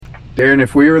Aaron,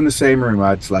 if we were in the same room,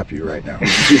 I'd slap you right now.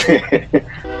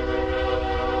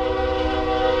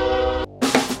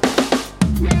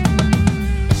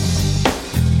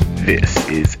 This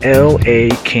is LA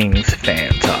Kings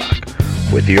Fan Talk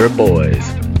with your boys,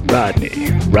 Rodney,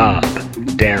 Rob,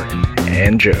 Darren,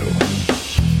 and Joe.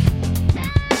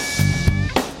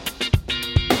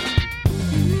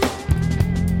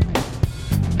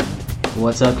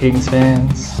 What's up, Kings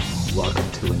fans? Welcome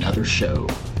to another show.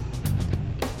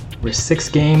 We're 6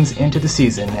 games into the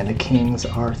season, and the Kings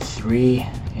are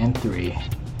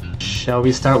 3-3. Shall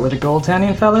we start with the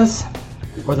goaltending, fellas?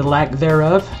 Or the lack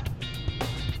thereof?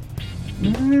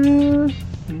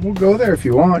 We'll go there if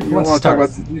you want. You don't want to talk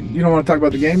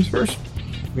about the games first?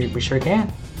 We sure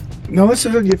can. No,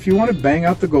 listen. If you want to bang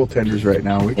out the goaltenders right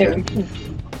now, we can.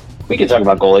 We can talk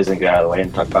about goalies and get out of the way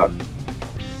and talk about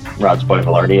Rod's boy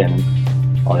Velarde and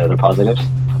all the other positives.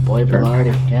 My boy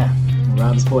Velarde, yeah.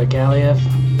 Rob's boy Galiev.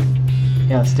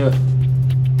 Yeah, let's do it.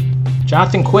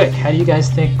 Jonathan Quick, how do you guys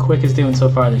think Quick is doing so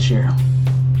far this year?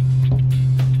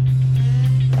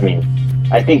 I mean,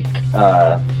 I think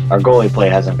our goalie play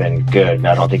hasn't been good.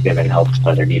 I don't think they've been helped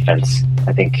by their defense.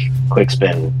 I think Quick's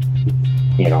been,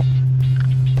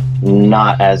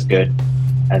 not as good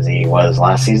as he was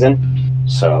last season,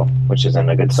 so which isn't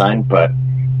a good sign, but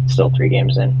still 3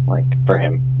 games in. Like, for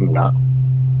him, I'm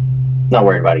not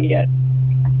worried about it yet.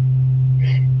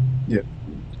 Yeah.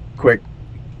 Quick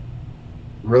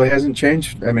really hasn't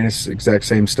changed. I mean, it's the exact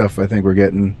same stuff I think we're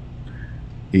getting.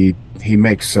 He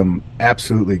makes some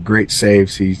absolutely great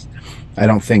saves. I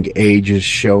don't think age is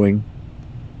showing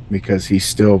because he's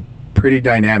still pretty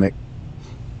dynamic.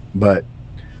 But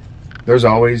there's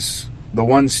always the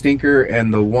one stinker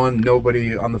and the one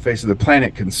nobody on the face of the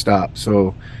planet can stop.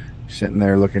 So sitting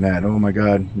there looking at, oh my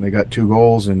God, they got 2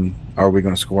 goals, and are we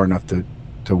going to score enough to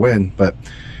win? But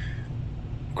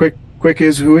Quick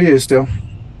is who he is still.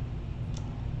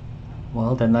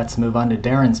 Well, then let's move on to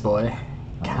Darren's boy,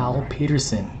 Cal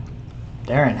Peterson.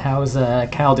 Darren, how's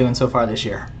Cal doing so far this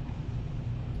year?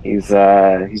 He's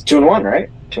 2-1, right?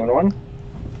 2-1.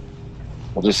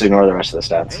 We'll just ignore the rest of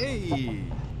the stats. Hey.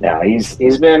 Yeah, he's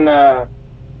been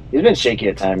shaky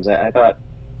at times. I thought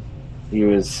he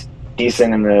was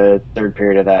decent in the third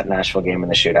period of that Nashville game in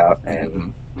the shootout,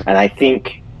 and I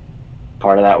think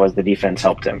part of that was the defense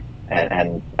helped him.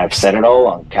 And I've said it all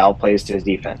along. Cal plays to his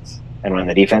defense, and when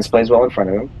the defense plays well in front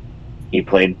of him, he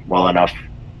played well enough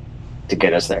to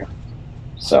get us there.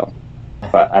 So,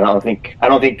 but I don't think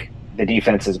the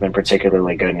defense has been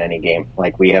particularly good in any game.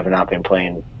 Like, we have not been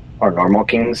playing our normal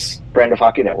Kings brand of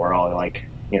hockey that we're all like,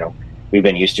 we've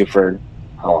been used to for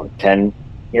how long? 10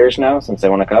 years now since they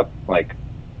won a cup. Like,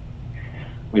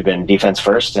 we've been defense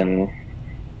first, and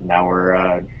now we're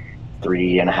a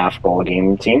 3.5 goal a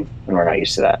game team, and we're not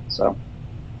used to that. So,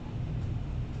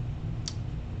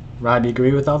 Rod, do you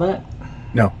agree with all that?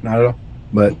 No, not at all.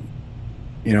 But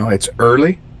it's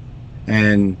early,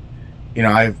 and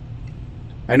I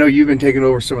know you've been taking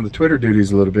over some of the Twitter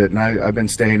duties a little bit, and I've been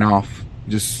staying off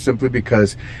just simply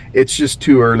because it's just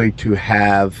too early to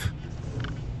have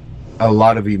a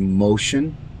lot of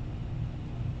emotion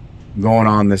going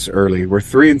on this early. We're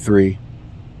 3-3,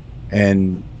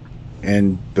 and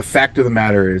the fact of the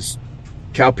matter is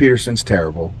Cal Peterson's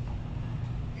terrible.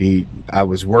 I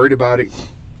was worried about it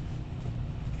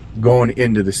going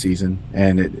into the season,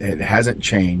 and it hasn't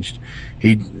changed.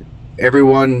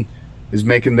 Everyone is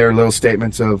making their little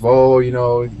statements of,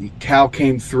 Cal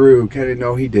came through.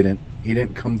 No, he didn't. He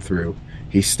didn't come through.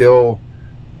 He's still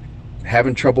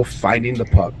having trouble finding the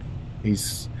puck. He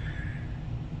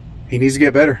needs to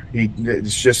get better.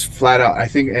 It's just flat out. I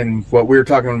think, and what we were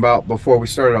talking about before we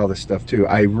started all this stuff too,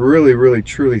 I really, really,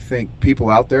 truly think people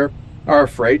out there are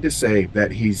afraid to say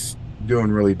that he's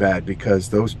doing really bad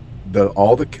because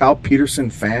all the Cal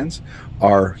Peterson fans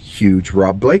are huge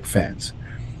Rob Blake fans.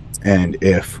 And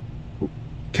if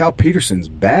Cal Peterson's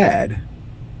bad,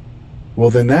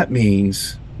 well, then that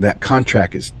means that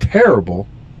contract is terrible,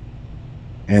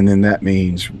 and then that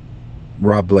means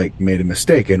Rob Blake made a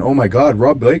mistake. And oh my God,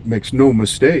 Rob Blake makes no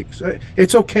mistakes.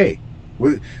 It's okay.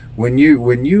 When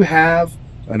you have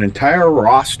an entire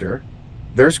roster,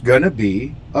 there's gonna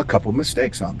be a couple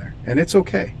mistakes on there, and it's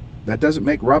okay. That doesn't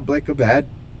make Rob Blake a bad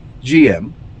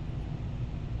GM.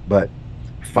 But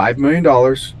 $5 million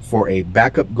for a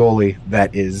backup goalie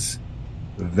that is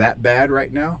that bad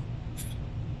right now,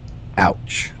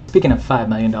 ouch. Speaking of $5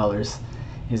 million,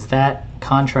 is that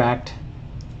contract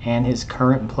and his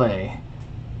current play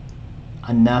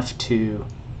enough to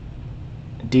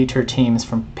deter teams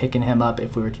from picking him up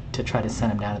if we were to try to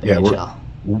send him down to the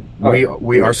NHL?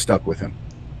 We are stuck with him.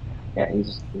 Yeah,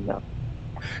 he's no.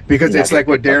 Because He's not it's like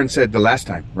gonna what pick up. Darren said the last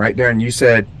time, right? Darren, you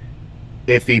said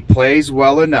if he plays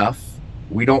well enough,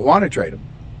 we don't want to trade him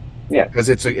Yeah, because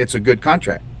it's a good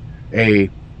contract. A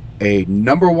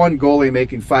number one goalie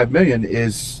making $5 million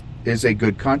is a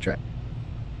good contract.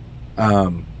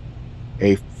 A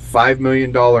 $5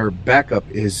 million backup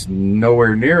is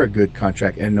nowhere near a good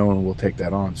contract, and no one will take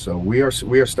that on. So we are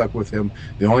stuck with him.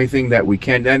 The only thing that we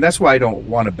can, and that's why I don't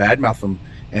want to badmouth him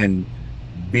and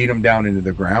beat him down into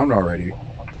the ground already,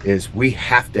 is we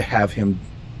have to have him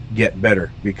get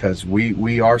better because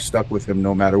we are stuck with him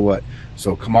no matter what.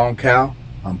 So come on, Cal,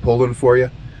 I'm pulling for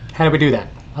you. How do we do that?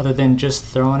 Other than just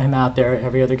throwing him out there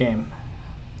every other game,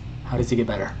 how does he get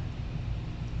better?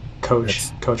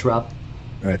 Coach Rob.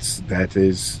 That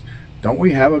is. Don't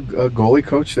we have a goalie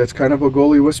coach that's kind of a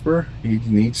goalie whisperer? He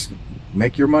needs to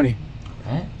make your money.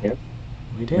 Right. Yep.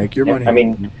 We do. Make your money. I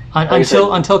mean,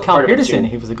 until Cal part of it Peterson, too.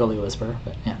 he was a goalie whisperer.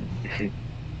 But yeah.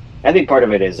 I think part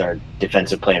of it is our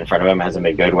defensive play in front of him hasn't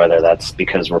been good, whether that's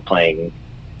because we're playing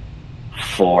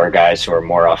 4 guys who are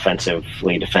more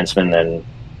offensively defensemen than,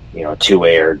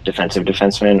 two-way or defensive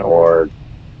defensemen, or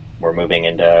we're moving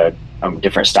into a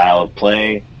different style of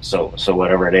play. So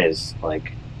whatever it is,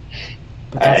 like,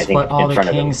 But that's I think what all in the front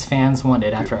of him- Kings fans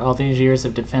wanted. After all these years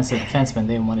of defensemen,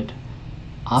 they wanted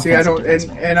offensive See, I don't,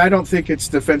 defensemen. and I don't think it's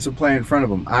defensive play in front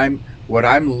of him. I'm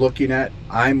looking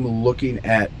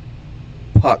at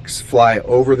pucks fly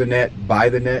over the net, by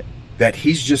the net, that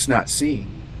he's just not seeing,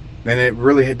 and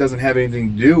it doesn't have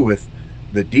anything to do with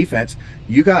the defense.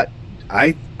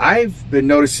 I've been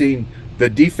noticing the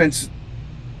defense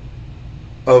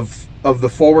of the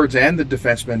forwards and the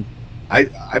defensemen.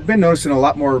 I've been noticing a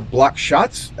lot more blocked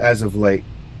shots as of late.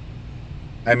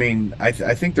 I mean, I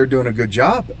think they're doing a good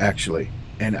job actually,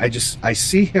 and I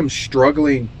see him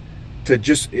struggling to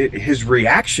his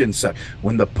reactions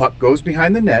when the puck goes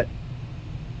behind the net.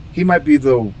 He might be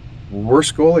the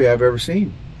worst goalie I've ever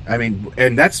seen. I mean,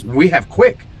 and we have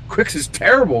Quick. Quick is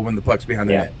terrible when the puck's behind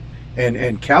the net,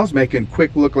 and Cal's making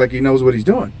Quick look like he knows what he's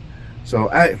doing. So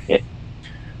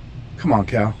come on,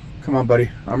 Cal. Come on, buddy.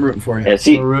 I'm rooting for you. Yeah,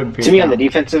 see, We're rooting for to you, me Cal. on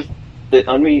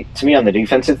the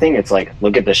defensive thing, it's like,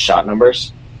 look at the shot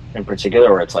numbers in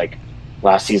particular, where it's like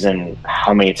last season,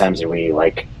 how many times did we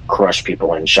like crush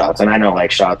people in shots? And I know like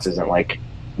shots isn't like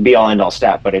be all end all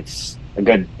stat, but it's a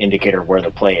good indicator of where the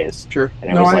play is. Sure.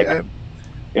 And it was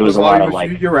it was a lot of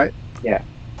like, you're right. yeah.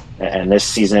 And this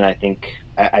season, I think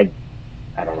I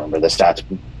don't remember the stats,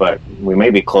 but we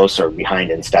may be close or behind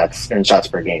in stats and shots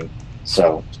per game.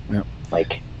 So,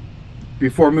 like.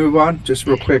 Before we move on, just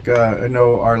real quick, I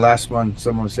know our last one,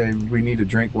 someone was saying we need a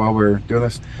drink while we're doing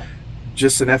this.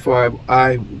 Just an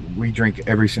FYI, we drink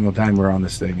every single time we're on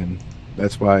this thing, and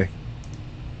that's why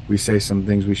we say some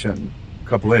things we shouldn't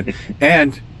couple in.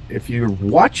 And if you're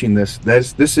watching this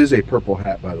is a purple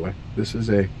hat, by the way. This is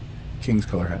a King's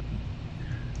color hat.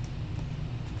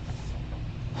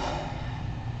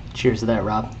 Cheers to that,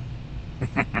 Rob.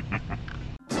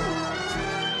 Let's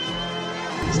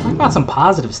talk about some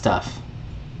positive stuff.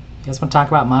 You guys want to talk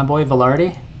about my boy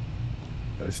Velarde?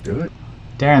 Let's do it.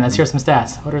 Darren, let's hear some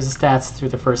stats. What are the stats through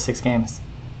the first 6 games?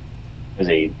 Was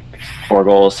he 4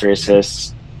 goals, 3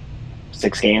 assists,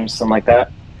 6 games, something like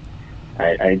that?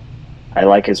 I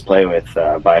like his play with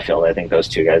Byfield. I think those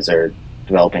two guys are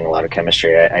developing a lot of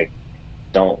chemistry. I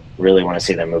don't really want to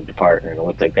see them moved apart, and it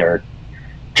looked like they were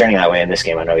training that way in this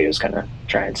game. I know he was kind of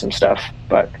trying some stuff,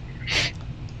 but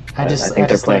I think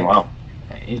they're playing well.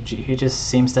 He just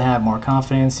seems to have more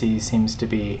confidence. He seems to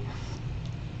be.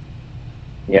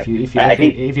 Yeah,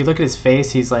 if you look at his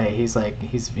face, he's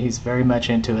very much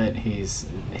into it. He's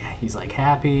like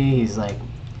happy. He's like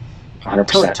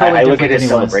 100%. Totally I look at different his than he was.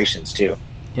 celebrations too.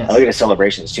 Yes. I look at his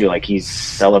celebrations too. Like he's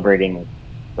celebrating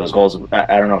those goals.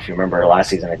 I don't know if you remember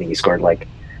last season. I think he scored like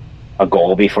a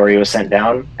goal before he was sent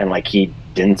down, and like he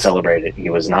didn't celebrate it. He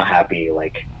was not happy.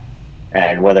 Like,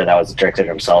 and whether that was directed at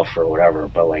himself or whatever,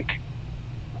 but like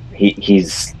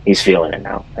he's feeling it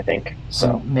now. I think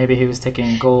so. Maybe he was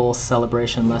taking goal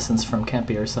celebration lessons from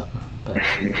Kempe or something, but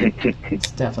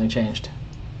it's definitely changed.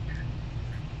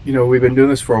 You know, we've been doing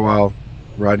this for a while,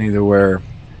 Rodney, to where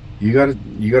you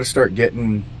gotta start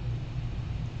getting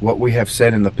what we have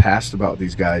said in the past about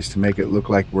these guys to make it look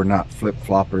like we're not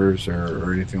flip-floppers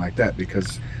or anything like that,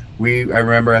 because I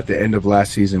remember at the end of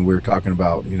last season we were talking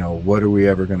about, you know, what are we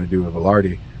ever going to do with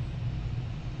Velarde,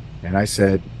 and I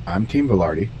said I'm Team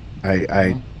Velarde.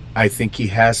 I think he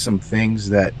has some things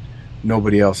that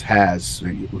nobody else has.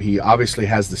 He obviously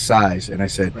has the size, and I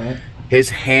said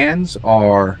his hands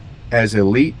are as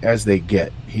elite as they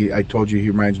get. I told you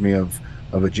he reminds me of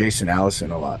a Jason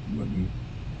Allison a lot,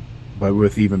 but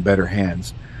with even better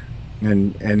hands.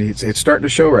 and it's starting to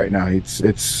show right now.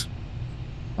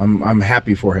 I'm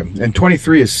happy for him. And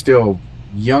 23 is still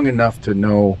young enough to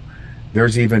know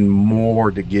there's even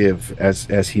more to give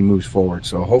as he moves forward.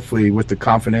 So hopefully with the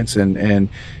confidence and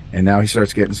now he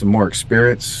starts getting some more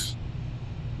experience,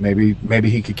 maybe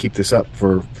he could keep this up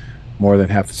for more than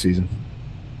half the season.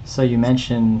 So you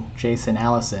mentioned Jason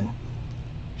Allison.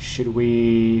 Should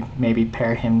we maybe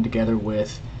pair him together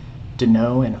with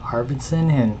Deneau and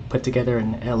Arvidsson and put together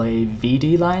an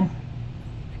LAVD line?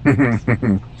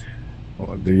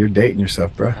 Well, you're dating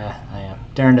yourself, bro. I am.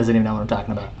 Darren doesn't even know what I'm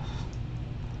talking about.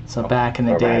 So back in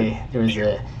the day, there was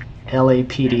a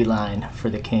LAPD line for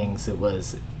the Kings. It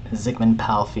was Zygmunt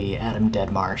Palffy, Adam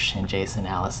Deadmarsh, and Jason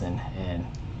Allison, and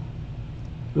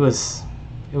it was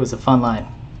a fun line.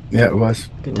 Yeah, it was.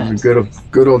 Good times. It was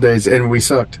good old days, and we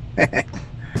sucked.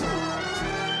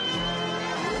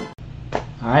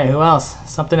 All right, who else?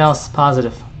 Something else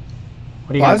positive.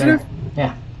 What do you positive? got there?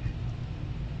 Yeah.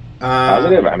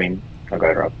 Positive? I mean, I'll go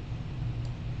ahead, Rob.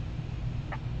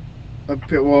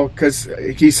 Well, because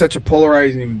he's such a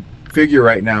polarizing figure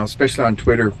right now, especially on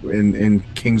Twitter in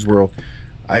King's world.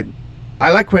 I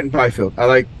like Quentin Byfield. I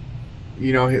like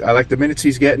the minutes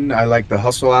he's getting. I like the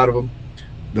hustle out of him.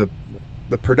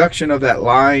 The production of that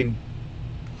line,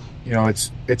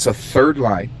 it's a third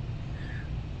line.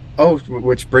 Oh,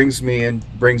 which brings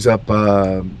up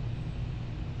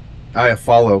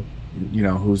Iafallo,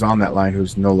 who's on that line,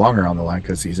 who's no longer on the line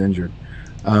because he's injured.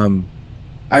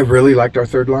 I really liked our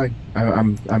third line.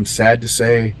 I'm sad to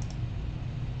say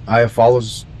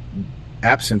Iafallo's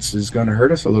absence is going to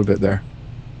hurt us a little bit there.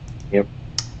 Yep.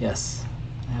 Yes,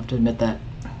 I have to admit that.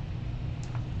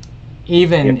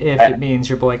 Even if it means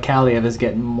your boy Kaliev is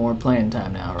getting more playing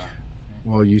time now, right?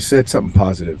 Well, you said something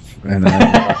positive, and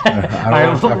I don't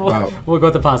want to talk about. We'll go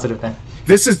with the positive then.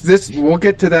 This. We'll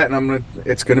get to that, and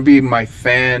it's going to be my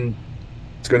fan.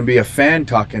 It's going to be a fan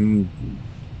talking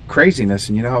craziness,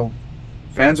 and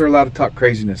fans are allowed to talk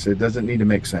craziness. It doesn't need to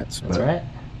make sense. That's right.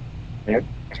 Yep.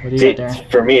 What do you got there?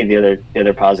 For me, the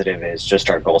other positive is just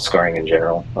our goal scoring in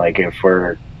general. Like if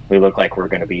we look like we're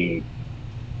going to be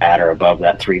at or above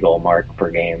that 3-goal mark per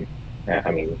game.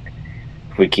 I mean,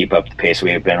 if we keep up the pace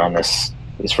we have been on these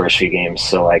first few games,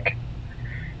 so like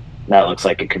that looks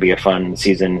like it could be a fun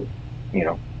season.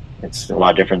 It's a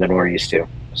lot different than we're used to.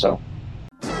 So.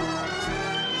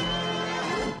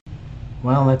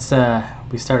 Well,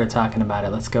 we started talking about it.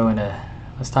 Let's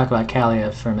talk about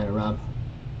Kaliev for a minute, Rob.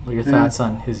 What are your thoughts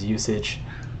on his usage?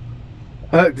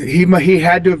 He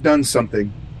had to have done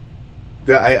something.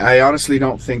 I honestly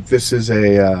don't think this is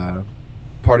a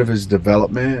part of his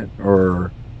development,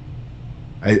 or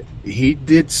he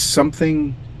did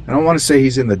something. I don't want to say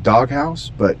he's in the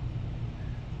doghouse, but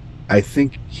I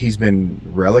think he's been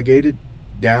relegated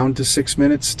down to 6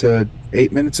 minutes to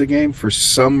 8 minutes a game for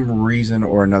some reason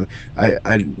or another.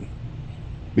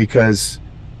 Because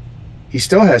he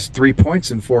still has 3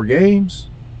 points in 4 games.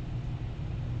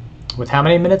 With how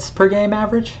many minutes per game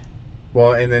average?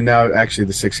 Well, and then now actually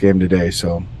the 6th game today.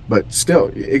 So, but still,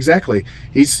 exactly,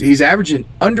 he's averaging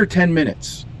under 10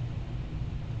 minutes.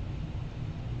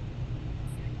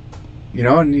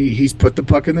 And he's put the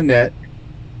puck in the net.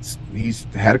 He's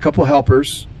had a couple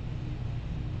helpers.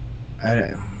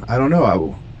 I don't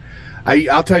know.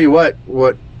 I'll tell you what,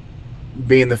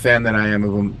 being the fan that I am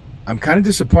of him, I'm kind of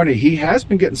disappointed. He has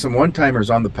been getting some one-timers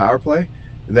on the power play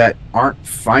that aren't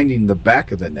finding the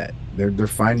back of the net. They're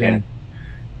finding,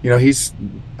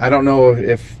 I don't know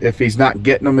if he's not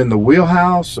getting them in the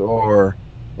wheelhouse or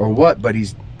what, but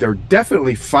they're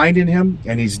definitely finding him,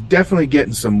 and he's definitely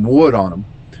getting some wood on them,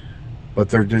 but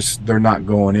they're not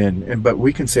going in. But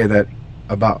we can say that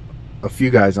about a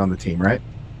few guys on the team, right?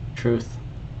 Truth.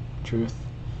 What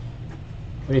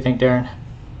do you think, Darren?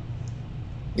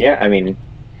 Yeah, I mean,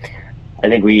 I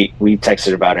think we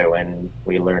texted about it when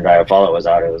we learned Iafallo was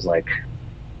out. It was like,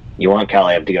 you want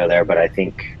Kaliev to go there, but I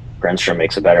think Grundstrom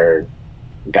makes a better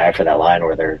guy for that line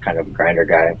where they're kind of a grinder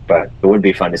guy. But it would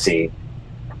be fun to see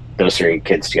those 3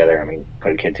 kids together. I mean,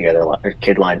 put a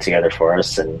kid line together for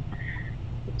us and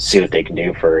see what they can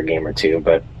do for a game or 2.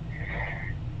 But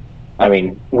I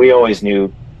mean, we always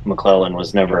knew McClellan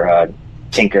was never a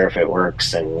tinker if it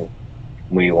works, and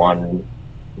we won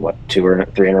 2 or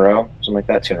 3 in a row, something like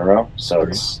that, 2 in a row. So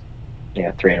it's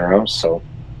 3 in a row. So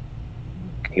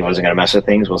he wasn't going to mess with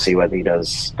things. We'll see what he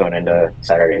does going into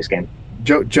Saturday's game.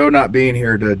 Joe not being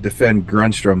here to defend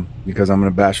Grundstrom, because I'm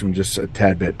going to bash him just a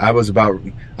tad bit.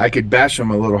 I could bash him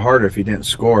a little harder if he didn't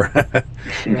score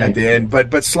at the end.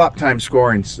 But slop time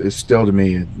scoring is still, to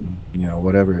me,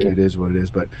 whatever it is, what it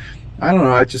is. But I don't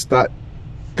know. I just thought,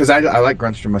 because I like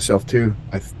Grundstrom myself too.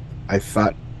 I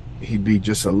thought he'd be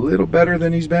just a little better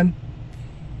than he's been.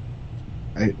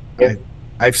 Yeah.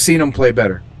 I've seen him play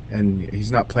better, and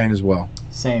he's not playing as well.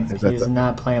 Same. He's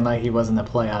not playing like he was in the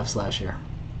playoffs last year.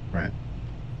 Right.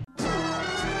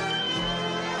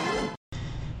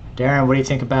 Darren, what do you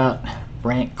think about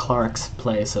Brandt Clark's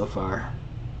play so far?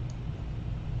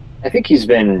 I think he's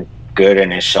been good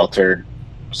in his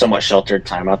somewhat sheltered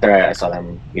time out there. I saw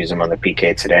them use him on the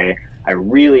PK today. I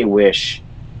really wish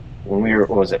when we were,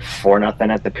 what was it, 4-0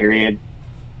 at the period?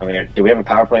 I mean, do we have a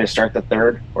power play to start the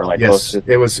third, or like yes, close to,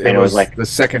 it was like the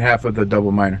second half of the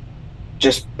double minor.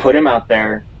 Just put him out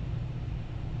there,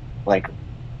 like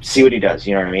see what he does.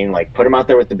 You know what I mean? Like put him out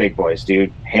there with the big boys,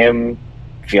 dude. Him,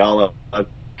 Fiala,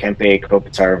 Kempe,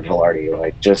 Kopitar, Velarde.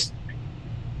 Like just,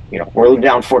 you know, we're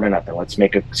down 4-0. Let's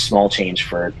make a small change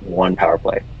for one power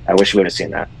play. I wish we would have seen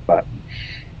that, but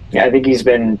yeah, I think he's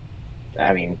been.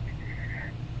 I mean,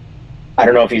 I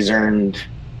don't know if he's earned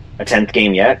a 10th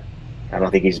game yet. I don't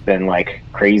think he's been like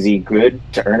crazy good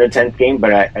to earn a 10th game,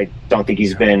 but I don't think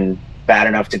he's been bad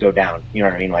enough to go down. You know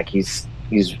what I mean? Like he's.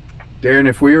 Darren,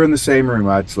 if we were in the same room,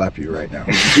 I'd slap you right now.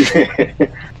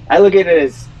 I look at it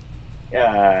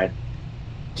as,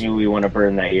 do we want to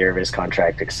burn that year of his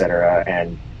contract, etc.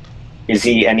 And is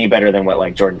he any better than what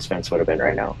like Jordan Spence would have been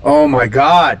right now? Oh my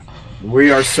God,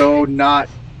 we are so not.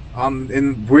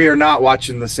 We are not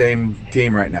watching the same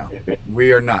team right now.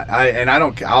 We are not.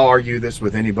 I'll argue this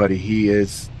with anybody. He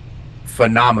is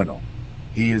phenomenal.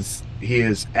 He is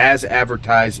as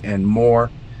advertised and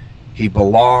more. He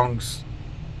belongs.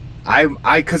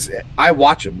 Because I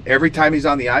watch him every time he's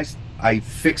on the ice. I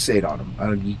fixate on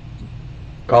him.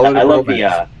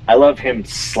 I love him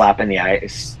slapping the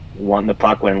ice, wanting the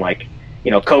puck when like,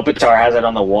 you know, Kopitar has it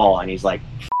on the wall and he's like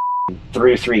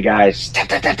through three guys, tap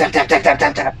tap tap tap tap tap tap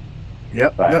tap tap.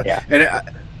 Yep. But, yeah. And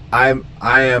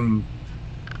I am.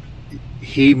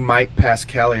 He might pass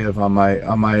Kaliev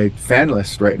on my fan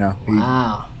list right now.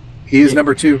 Wow. He is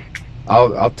number 2.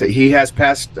 He has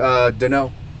passed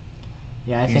Danault.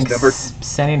 Yeah, I think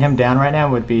sending him down right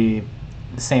now would be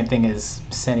the same thing as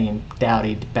sending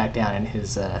Doughty back down in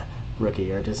his rookie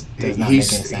year. Just does not make any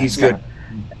sense. He's good.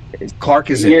 Clark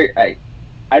is it.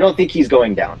 I don't think he's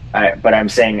going down. But I'm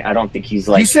saying I don't think he's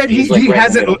like. You said he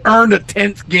hasn't earned a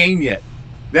 10th game yet.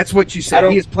 That's what you said.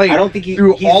 He has played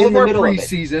through all of our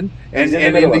preseason and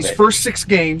in these first 6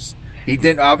 games. He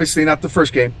didn't, obviously not the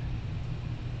first game.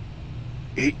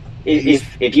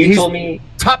 If you told me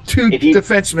top 2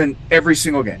 defenseman every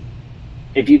single game.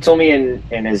 If you told me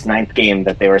in his 9th game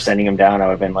that they were sending him down, I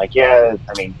would have been like, yeah,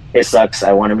 I mean, it sucks.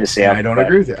 I want him to stay up. I don't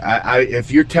agree with it.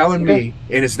 If you're telling me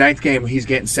in his 9th game he's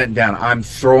getting sent down, I'm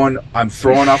throwing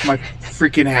off my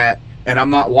freaking hat, and I'm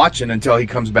not watching until he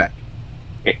comes back.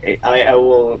 I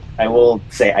will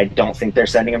say I don't think they're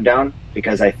sending him down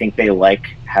because I think they like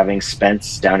having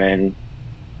Spence down in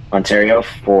Ontario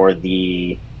for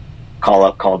the call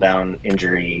up, call down,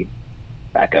 injury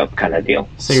backup kind of deal.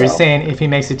 So you're saying if he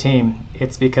makes a team,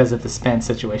 it's because of the Spence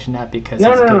situation, not because he's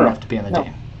good enough to be on the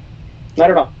team? Not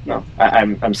at all. No,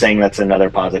 I'm saying that's another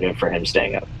positive for him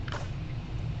staying up.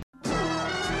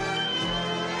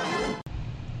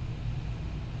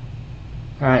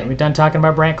 All right, we done talking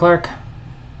about Brandt Clark?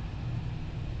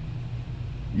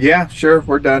 Yeah, sure,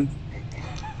 we're done.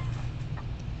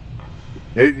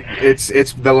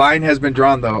 It's the line has been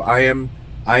drawn though. I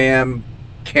am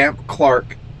Camp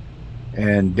Clark,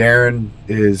 and Darren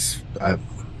is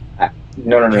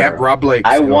Camp Rob Blake.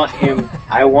 I want him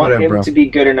to be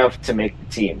good enough to make the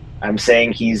team. I'm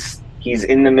saying he's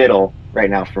in the middle right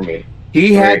now for me.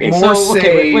 He had more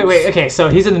saves. Wait. Okay, so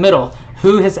he's in the middle.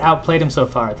 Who has outplayed him so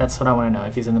far? That's what I want to know.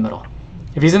 If he's in the middle.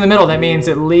 If he's in the middle, that means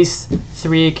at least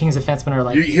 3 Kings defensemen are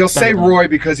like. He'll say Roy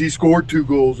because he scored 2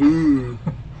 goals. Ooh.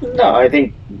 No, I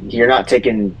think you're not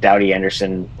taking Doughty,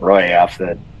 Anderson, Roy off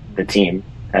the team.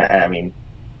 I mean,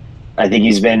 I think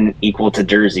he's been equal to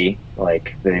Jersey.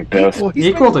 Like they both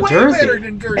equal to Jersey. Better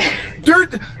than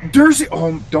Jersey.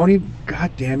 Oh, don't even.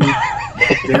 God damn you,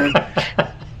 Darren.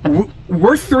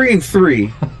 We're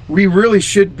 3-3. We really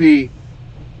should be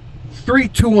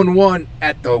 3-2-1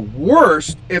 at the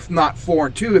worst, if not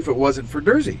 4-2, if it wasn't for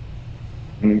Jersey.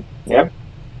 Yeah.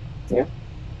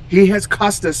 He has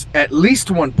cost us at least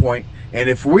 1 point, and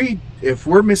if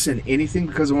we're missing anything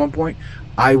because of 1 point,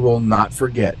 I will not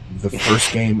forget the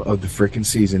first game of the freaking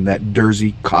season that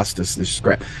Jersey cost us this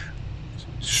scrap.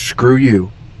 Screw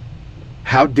you.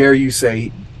 How dare you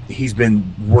say he's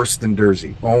been worse than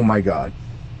Jersey? Oh my God.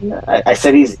 I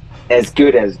said he's as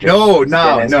good as Jersey.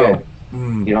 No.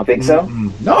 You don't think so?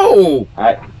 No.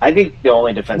 I think the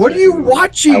only defenseman. What are you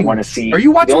watching? I want to see. Are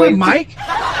you watching with Mike?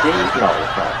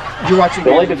 No. You're watching. The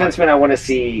only defenseman I want to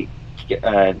see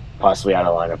possibly out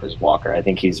of lineup is Walker. I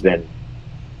think he's been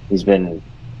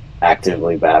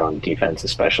actively bad on defense,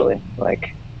 especially.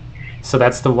 Like, So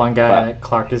that's the one guy that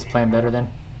Clark is playing better than,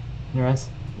 in your eyes?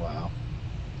 Wow.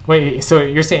 Wait, so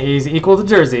you're saying he's equal to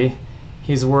Jersey,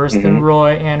 he's worse than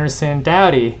Roy, Anderson,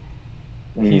 Doughty.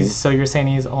 So you're saying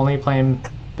he's only playing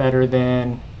better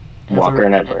than Walker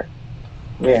and Edler.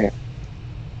 Yeah.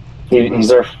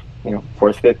 He's our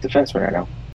fourth, fifth defenseman right now.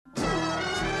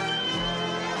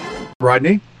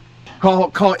 Rodney,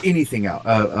 call anything out.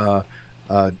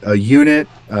 A unit,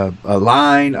 a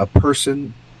line, a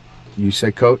person. You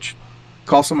say coach.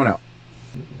 Call someone out.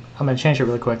 I'm going to change it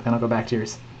really quick, then I'll go back to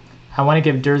yours. I want to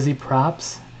give Jersey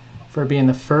props for being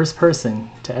the first person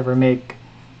to ever make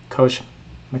Coach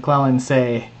McClellan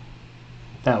say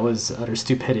that was utter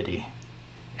stupidity.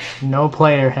 No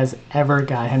player has ever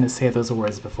got him to say those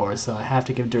words before, so I have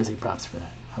to give Jersey props for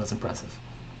that. That was impressive.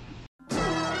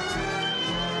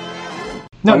 I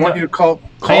want you to call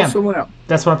someone out.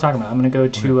 That's what I'm talking about. I'm going to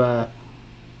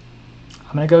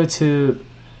go to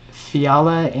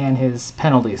Fiala and his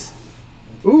penalties.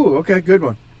 Ooh, okay, good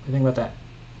one. What do you think about that?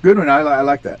 Good one. I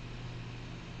like that.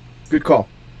 Good call.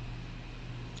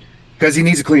 Because he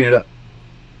needs to clean it up.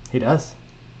 He does.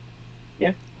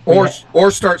 Yeah. Or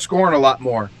start scoring a lot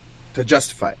more to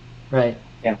justify it. Right.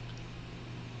 Yeah.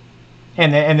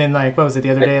 And then like, what was it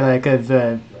the other day? Like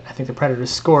I think the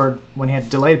Predators scored when he had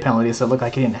delayed penalties, so it looked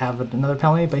like he didn't have another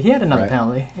penalty, but he had another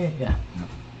penalty. Yeah.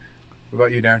 What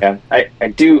about you, Darren?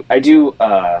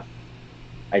 Yeah,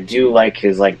 I do like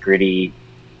his like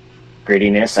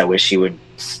grittiness. I wish he would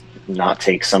not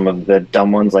take some of the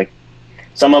dumb ones. Like,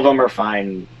 some of them are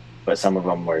fine, but some of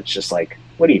them where it's just like,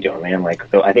 what are you doing, man?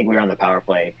 Like, I think we were on the power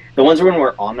play. The ones when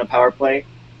we're on the power play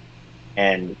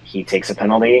and he takes a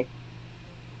penalty,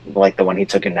 like the one he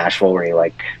took in Nashville where he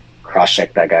like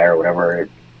cross-checked that guy or whatever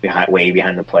way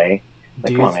behind the play.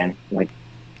 Like, come on, man. Like,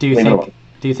 do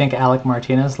you think Alec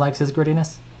Martinez likes his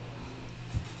grittiness?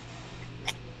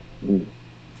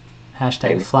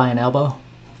 Hashtag flying elbow.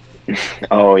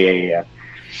 Oh yeah.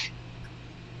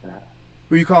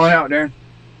 Who are you calling out, Darren?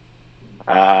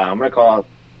 I'm gonna call out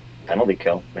penalty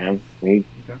kill, man. We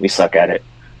suck at it.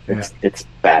 It's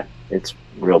bad. It's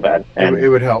real bad. And it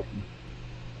would help.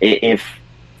 If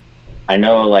I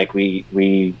know, like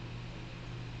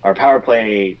our power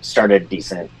play started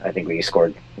decent. I think we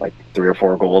scored like 3 or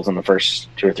 4 goals in the first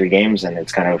 2 or 3 games, and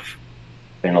it's kind of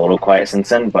been a little quiet since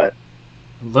then. But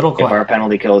if our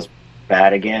penalty kill is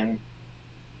bad again,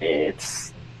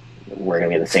 we're gonna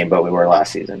be in the same boat we were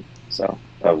last season. So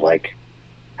of like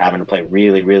having to play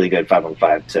really, really good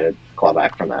 5-on-5 to claw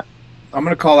back from that. I'm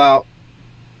gonna call out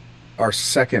our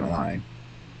second line,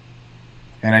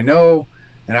 and I know,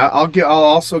 and I'll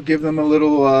also give them a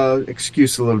little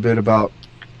excuse a little bit about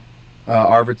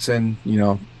Arvidsson.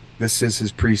 This is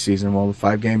his preseason. Well,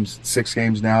 the 6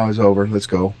 games now is over. Let's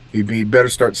go. He better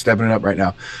start stepping it up right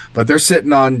now. But they're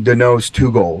sitting on Danault's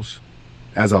 2 goals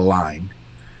as a line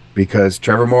because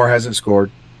Trevor Moore hasn't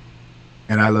scored,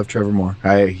 and I love Trevor Moore.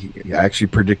 I actually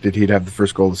predicted he'd have the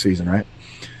first goal of the season, right?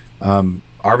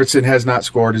 Arvidsson has not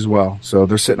scored as well, so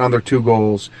they're sitting on their 2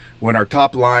 goals. When our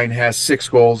top line has 6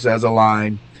 goals as a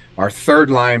line, our third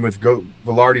line with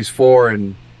Velarde's 4,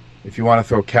 and if you want to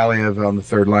throw Kaliev on the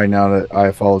third line now that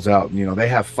IFL is out, they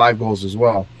have 5 goals as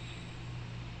well.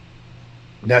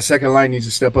 That second line needs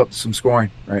to step up some scoring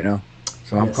right now,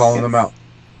 so I'm calling them out.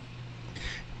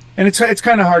 And it's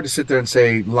kind of hard to sit there and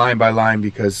say line by line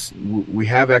because we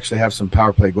actually have some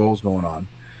power play goals going on.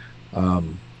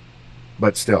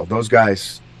 But still, those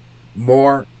guys,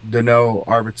 Moore, Danault,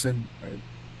 Arvidsson,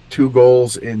 2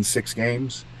 goals in 6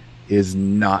 games is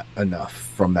not enough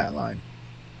from that line.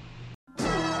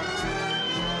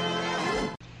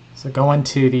 So going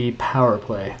to the power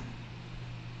play.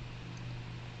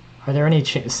 Are there any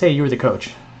say you were the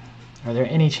coach? Are there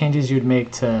any changes you'd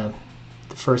make to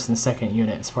the first and second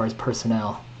unit as far as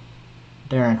personnel?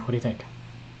 Darren, what do you think?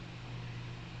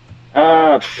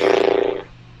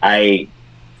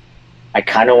 I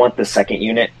kind of want the second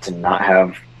unit to not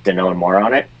have Danault and Moore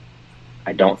on it.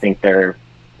 I don't think they're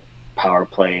power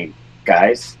play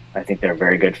guys. I think they're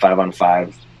very good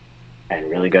 5-on-5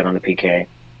 and really good on the PK.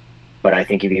 But I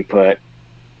think if you put,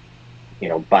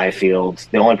 Byfield,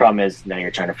 the only problem is now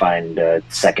you're trying to find a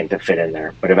second to fit in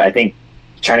there. But if I think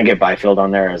trying to get Byfield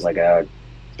on there as like the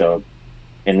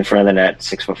in front of the net,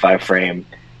 6'5" frame,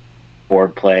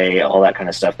 board play, all that kind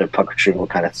of stuff, the puck retrieval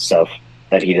kind of stuff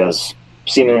that he does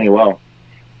seemingly well.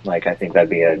 Like, I think that'd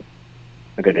be a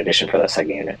good addition for that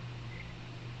second unit.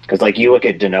 Because like you look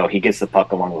at Danault, he gets the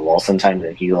puck along the wall sometimes,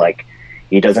 and he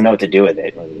doesn't know what to do with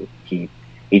it. And he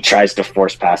tries to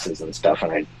force passes and stuff,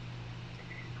 and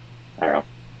I don't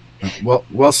know.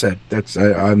 Well said.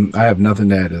 I have nothing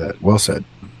to add to that. Well said.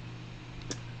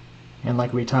 And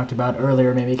like we talked about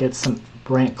earlier, maybe get some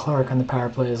Brant Clark on the power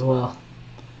play as well.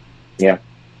 Yeah,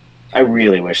 I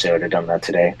really wish they would have done that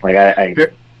today. Like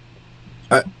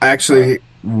Actually,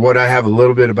 what I have a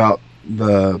little bit about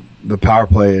the power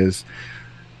play is,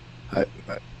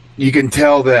 you can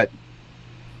tell that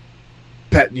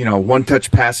one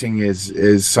touch passing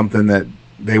is something that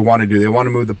they want to do. They want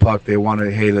to move the puck. They want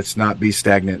to, hey, let's not be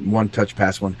stagnant. One touch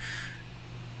pass one.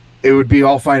 It would be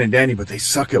all fine and dandy, but they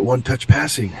suck at one touch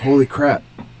passing. Holy crap!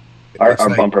 Our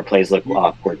bumper plays look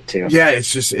awkward too. Yeah,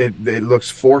 it's just it looks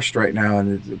forced right now,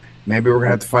 and maybe we're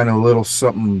gonna have to find a little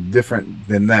something different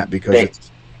than that because it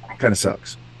kind of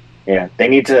sucks. Yeah, they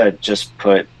need to just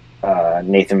put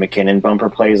Nathan McKinnon bumper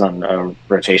plays on a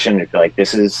rotation and be like,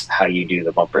 this is how you do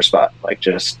the bumper spot. Like,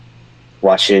 just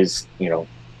watch his. I'm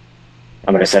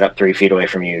going to set up 3 feet away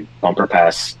from you, bumper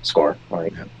pass, score.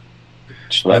 Like,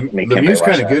 just Lemieux's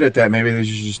kind of good at that. Maybe they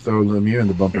should just throw Lemieux in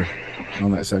the bumper on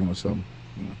that segment. So,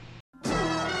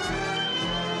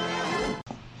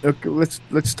 okay,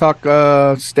 let's talk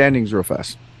standings real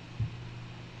fast.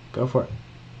 Go for it.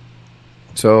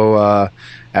 So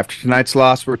after tonight's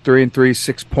loss, we're 3-3,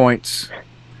 6 points,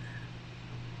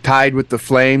 tied with the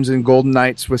Flames and Golden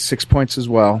Knights with 6 points as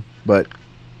well, but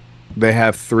they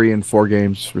have 3 and 4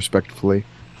 games respectively.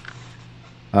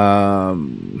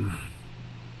 Kraken's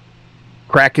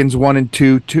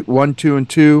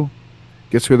 1-2.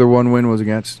 Guess who their one win was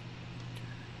against?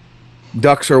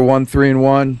 Ducks are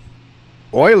 1-3-1.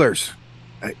 Oilers,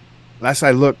 last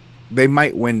I looked, they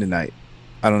might win tonight.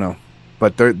 I don't know,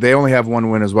 but they only have 1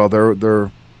 win as well. They're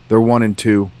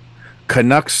 1-2.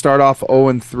 Canucks start off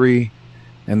 0-3,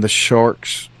 and the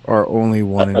Sharks are only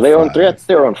 1-5. Are they 0-3?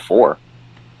 They're 0-4.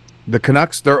 The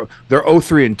Canucks, they're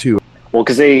 0-3-2. Well,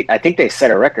 because I think they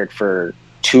set a record for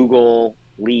 2-goal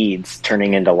leads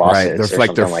turning into losses. Right, they're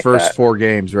like their first 4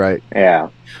 games, right? Yeah,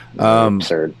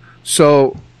 absurd.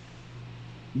 So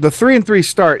the 3-3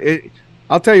 start.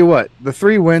 I'll tell you what, the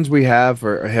 3 wins we have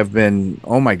been.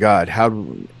 Oh my God,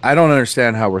 I don't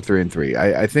understand how we're 3-3.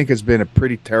 I think it's been a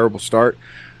pretty terrible start,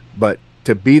 but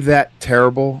to be that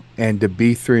terrible and to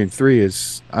be 3-3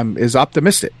 is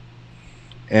optimistic,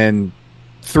 and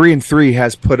 3-3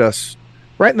 has put us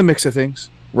right in the mix of things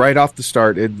right off the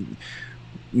start.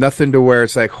 Nothing to where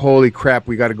it's like, holy crap,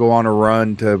 we got to go on a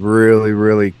run to really,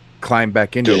 really climb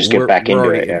back into it. Just get back into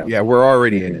it. Yeah, we're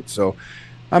already in it. So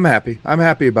I'm happy. I'm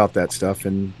happy about that stuff.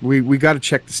 And we got to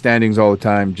check the standings all the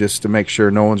time just to make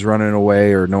sure no one's running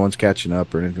away or no one's catching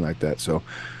up or anything like that. So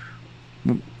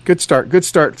good start.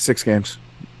 6 games.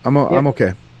 I'm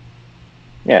okay.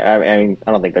 Yeah, I mean,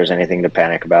 I don't think there's anything to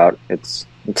panic about. It's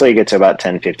until you get to about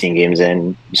 10, 15 games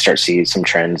in, you start seeing some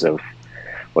trends of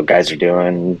what guys are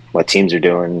doing, what teams are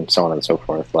doing, so on and so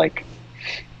forth. Like,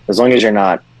 as long as you're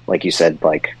not, like you said,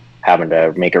 like having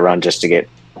to make a run just to get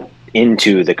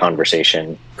into the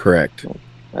conversation. Correct.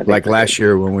 Like last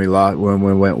year when we went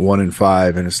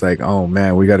 1-5, and it's like, oh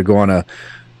man, we got to go on an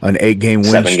 8-game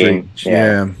win streak.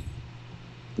 Yeah.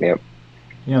 Yep.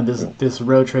 This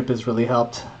road trip has really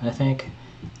helped, I think.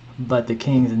 But the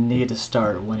Kings need to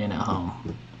start winning at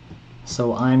home.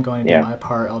 So I'm going to do my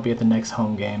part. I'll be at the next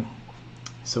home game,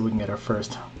 so we can get our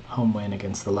first home win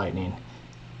against the Lightning.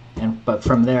 But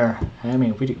from there, I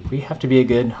mean, we have to be a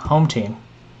good home team,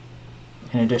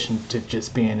 in addition to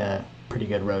just being a pretty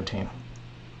good road team,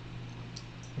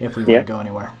 if we want to go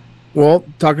anywhere. Well,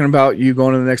 talking about you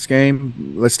going to the next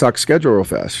game, let's talk schedule real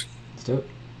fast. Let's do it.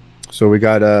 So we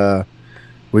got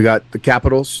the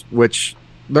Capitals, which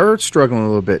they're struggling a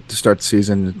little bit to start the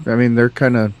season. I mean, they're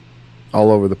kind of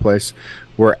all over the place.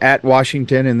 We're at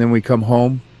Washington, and then we come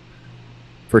home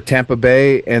for Tampa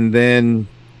Bay, and then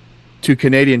 2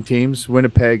 Canadian teams,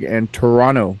 Winnipeg and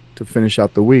Toronto, to finish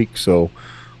out the week. So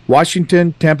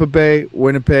Washington, Tampa Bay,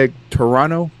 Winnipeg,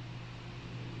 Toronto.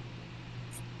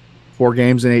 4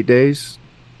 games in 8 days.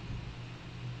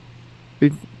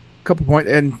 A couple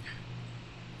points. And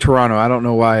Toronto, I don't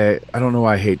know why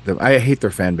I hate them. I hate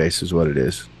their fan base is what it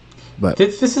is. But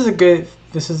this is a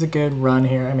good run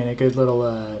here. I mean, a good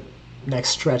little next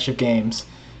stretch of games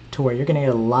to where you're going to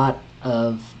get a lot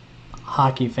of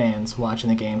hockey fans watching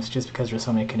the games just because there's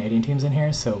so many Canadian teams in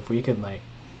here. So if we could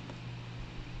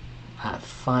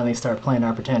finally start playing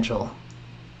our potential,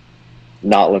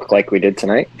 not look like we did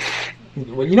tonight.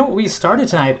 Well, we started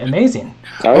tonight amazing.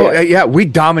 Yeah, we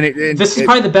dominated. This is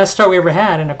probably the best start we ever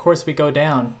had, and of course we go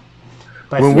down.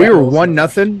 When we were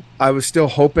 1-0, I was still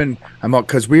hoping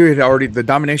because the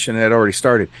domination had already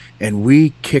started, and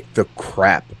we kicked the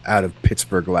crap out of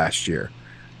Pittsburgh last year.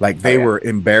 Like they were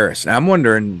embarrassed. And I'm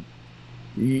wondering,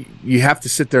 you have to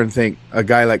sit there and think a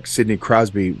guy like Sidney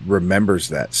Crosby remembers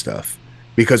that stuff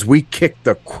because we kicked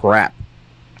the crap.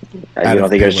 You don't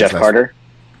think it was Jeff Carter?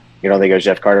 You don't think it was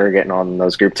Jeff Carter getting on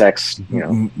those group texts?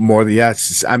 More than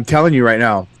yes. I'm telling you right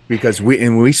now because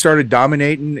we started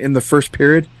dominating in the first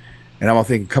period, and I'm all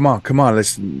thinking, come on,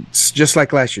 it's just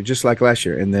like last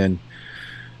year, and then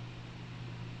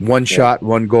one shot,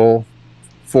 1 goal,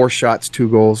 4 shots, 2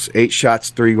 goals, 8 shots,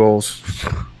 3 goals,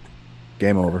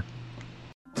 game over.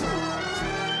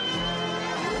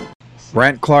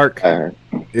 Brant Clark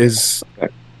is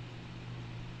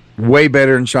way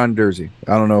better than Sean Durzi.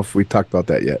 I don't know if we talked about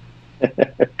that yet.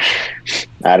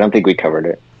 I don't think we covered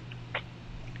it.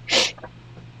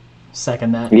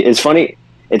 Second that. It's funny.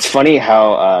 It's funny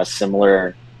how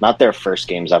similar, not their first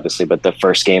games, obviously, but the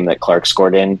first game that Clark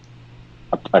scored in,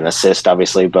 an assist,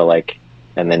 obviously, but like,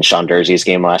 and then Sean Durzi's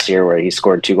game last year where he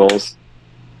scored 2 goals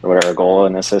or whatever, a goal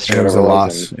and assist. It was a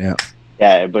loss. Yeah.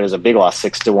 Yeah, but it was a big loss,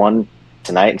 6-1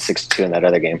 tonight and 6-2 in that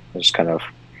other game. It was kind of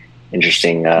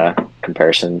interesting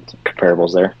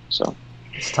comparables there. So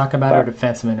let's talk about our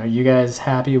defensemen. Are you guys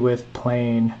happy with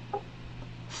playing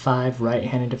 5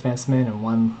 right-handed defensemen and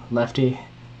 1 lefty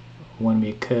when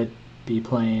we could be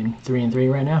playing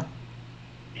 3-3 right now?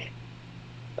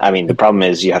 I mean, the problem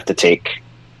is you have to take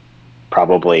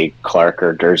probably Clark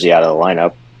or Durzi out of the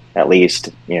lineup, at least,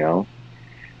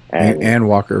 and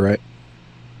Walker, right?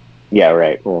 Yeah,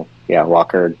 right. Well, yeah,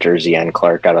 Walker, Durzi, and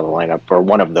Clark out of the lineup, or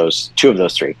 2 of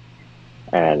those 3.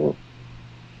 And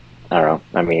I don't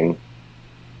know. I mean,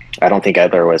 I don't think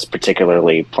either was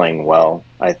particularly playing well.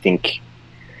 I think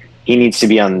he needs to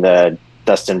be on the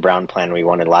Dustin Brown plan we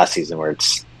wanted last season, where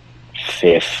it's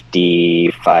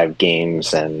 55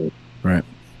 games and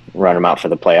run him out for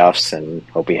the playoffs and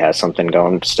hope he has something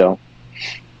going still.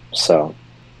 So,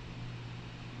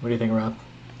 what do you think, Rob?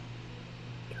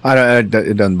 It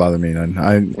doesn't bother me none.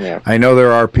 I know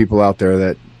there are people out there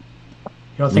that you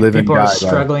don't think people are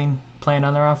struggling playing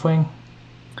on their off wing.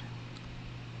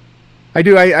 I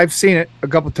do. I've seen it a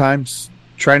couple times,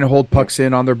 trying to hold pucks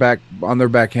in on their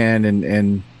backhand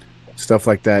and stuff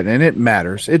like that, and it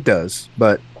matters. It does,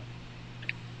 but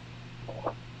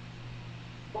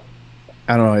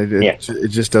I don't know. It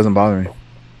just doesn't bother me.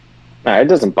 No, it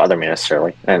doesn't bother me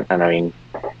necessarily. And I mean,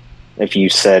 if you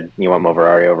said you want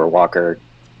Moverari over Walker,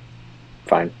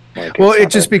 fine. Like, well, it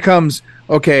just becomes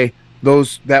okay.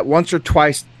 That once or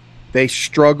twice they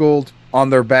struggled on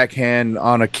their backhand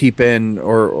on a keep in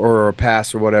or a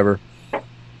pass or whatever.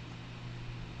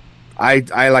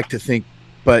 I like to think,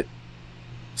 but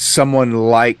someone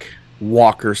like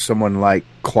Walker, someone like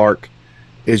Clark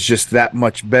is just that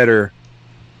much better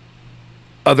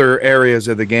other areas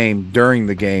of the game during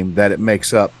the game that it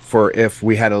makes up for if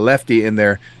we had a lefty in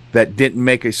there that didn't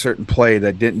make a certain play,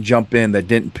 that didn't jump in, that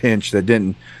didn't pinch, that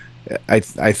didn't. I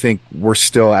think we're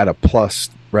still at a plus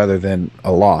rather than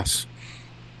a loss.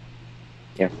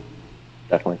 Yeah,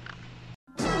 definitely.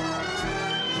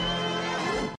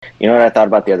 You know what I thought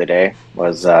about the other day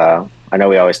was I know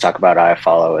we always talk about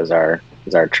Iafallo as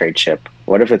our trade chip.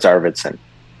 What if it's Arvidsson?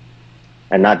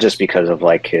 And not just because of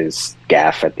like his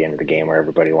gaffe at the end of the game where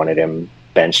everybody wanted him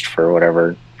benched for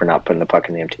whatever, for not putting the puck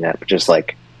in the empty net, but just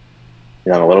like, a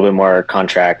little bit more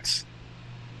contracts,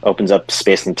 opens up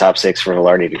space in the top 6 for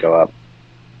Velarde to go up.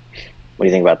 What do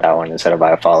you think about that one instead of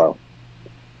Iafallo?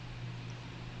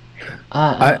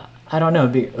 I don't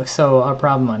know. So our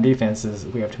problem on defense is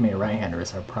we have too many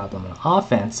right-handers. Our problem on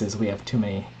offense is we have too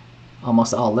many,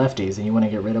 almost all lefties, and you want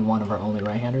to get rid of one of our only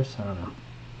right-handers? I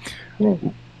don't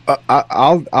know.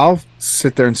 I'll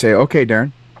sit there and say, okay,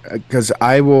 Darren, because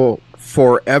I will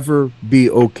forever be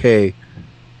okay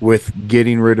with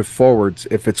getting rid of forwards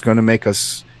if it's going to make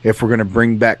us, if we're going to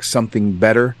bring back something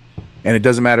better. And it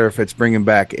doesn't matter if it's bringing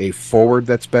back a forward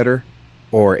that's better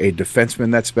or a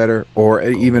defenseman that's better or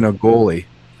even a goalie.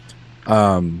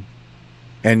 And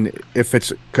if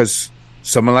it's because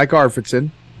someone like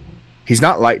Arvidsson, he's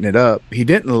not lighting it up. He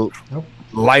didn't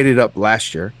light it up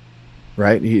last year,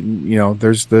 right?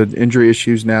 There's the injury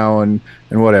issues now and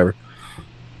whatever.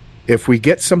 If we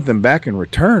get something back in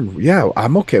return, yeah,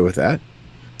 I'm okay with that.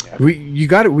 You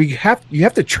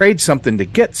have to trade something to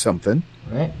get something,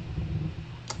 right?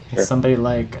 Sure. Somebody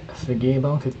like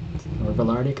Fagemo or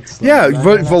Velarde could step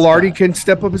Velarde can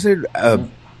step up and say,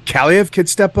 Kaliev could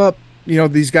step up.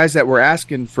 These guys that we're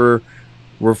asking for,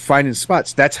 we're finding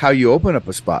spots. That's how you open up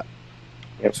a spot.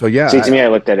 Yep. So yeah. See, to me, I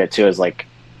looked at it too as like,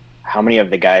 how many of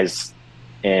the guys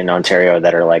in Ontario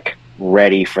that are like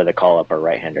ready for the call up are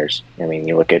right-handers? I mean,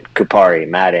 you look at Kupari,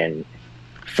 Madden,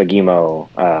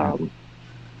 Fagemo.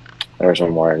 There's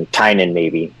one more, and Tynan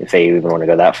maybe, if they even want to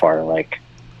go that far. Like,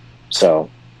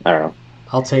 so I don't know.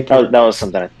 I'll take that was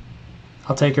something.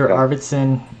 I'll take your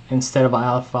Arvidsson instead of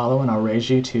Iafallo, and I'll raise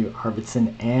you to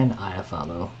Arvidsson and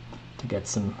Iafallo to get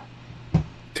some.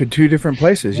 To two different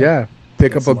places, yeah.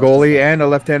 Pick up a goalie and a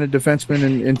left-handed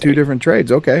defenseman in two different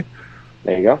trades. Okay.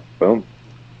 There you go. Boom.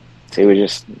 See,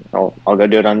 I'll go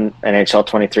do it on NHL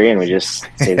 23, and we just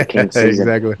say the Kings season.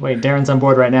 Exactly. Wait, Darren's on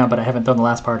board right now, but I haven't thrown the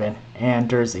last part in. And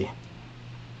Jersey.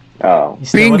 Oh.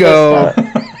 Bingo.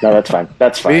 No, that's fine.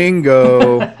 That's fine.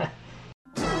 Bingo.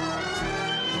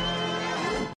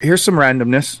 Here's some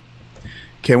randomness.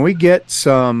 Can we get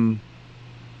some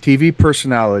TV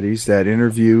personalities that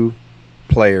interview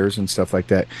players and stuff like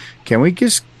that? Can we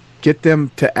just get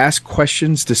them to ask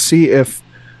questions to see if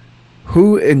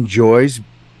who enjoys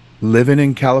living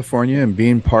in California and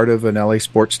being part of an LA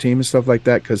sports team and stuff like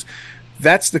that? Because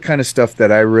that's the kind of stuff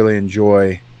that I really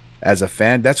enjoy as a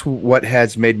fan. That's what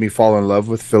has made me fall in love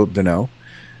with Philip Deneau.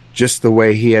 Just the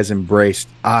way he has embraced,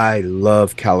 I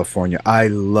love California. I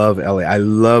love LA. I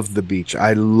love the beach.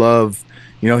 I love,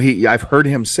 I've heard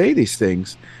him say these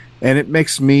things, and it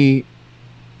makes me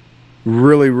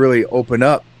really, really open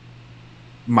up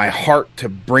my heart to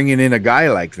bringing in a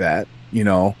guy like that,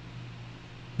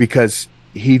 because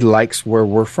he likes where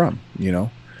we're from,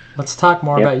 Let's talk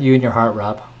more about you and your heart,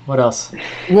 Rob. What else?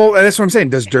 Well, that's what I'm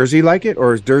saying. Does Jersey like it,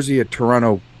 or is Jersey a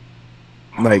Toronto,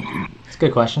 It's a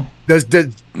good question. Does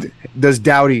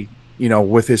Doughty,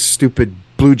 with his stupid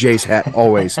Blue Jays hat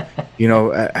always,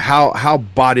 how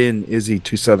bought in is he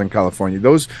to Southern California?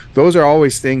 Those are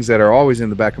always things that are always in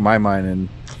the back of my mind. And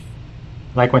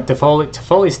like when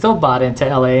Toffoli's still bought into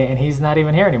LA and he's not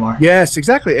even here anymore. Yes,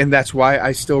 exactly. And that's why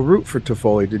I still root for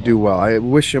Toffoli to do well. I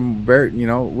wish him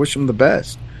wish him the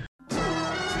best.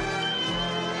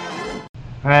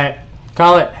 All right,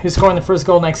 call it. Who's scoring the first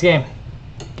goal next game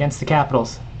against the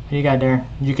Capitals? Who you got, Darren?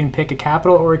 You can pick a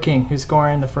Capital or a King. Who's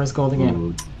scoring the first goal of the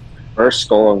game? First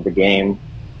goal of the game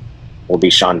will be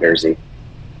Sean Jersey.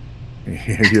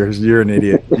 You're an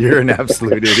idiot. You're an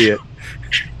absolute idiot.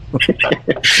 He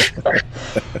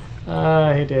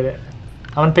did it.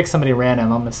 I'm going to pick somebody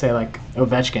random. I'm going to say,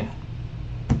 Ovechkin.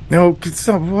 No,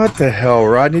 what the hell,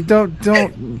 Rodney?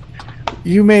 Don't.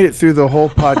 You made it through the whole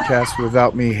podcast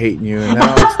without me hating you, and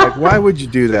now it's like, why would you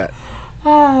do that?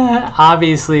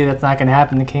 Obviously, that's not going to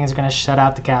happen. The Kings are going to shut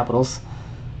out the Capitals.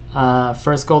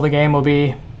 First goal of the game will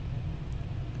be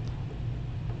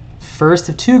first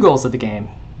of 2 goals of the game.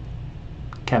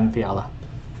 Kevin Fiala.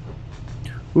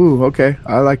 Ooh, okay.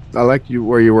 I like you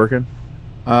where you're working.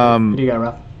 What do you got,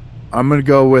 Rob? I'm gonna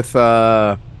go with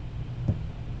Kopi.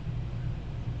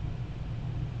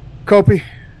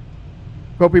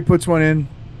 Kopi puts one in.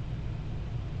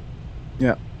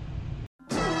 Yeah.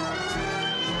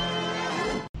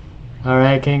 All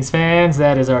right, Kings fans,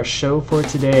 that is our show for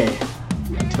today.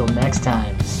 Until next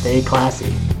time, stay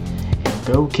classy and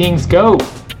go Kings, go!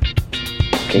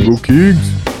 Go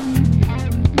Kings!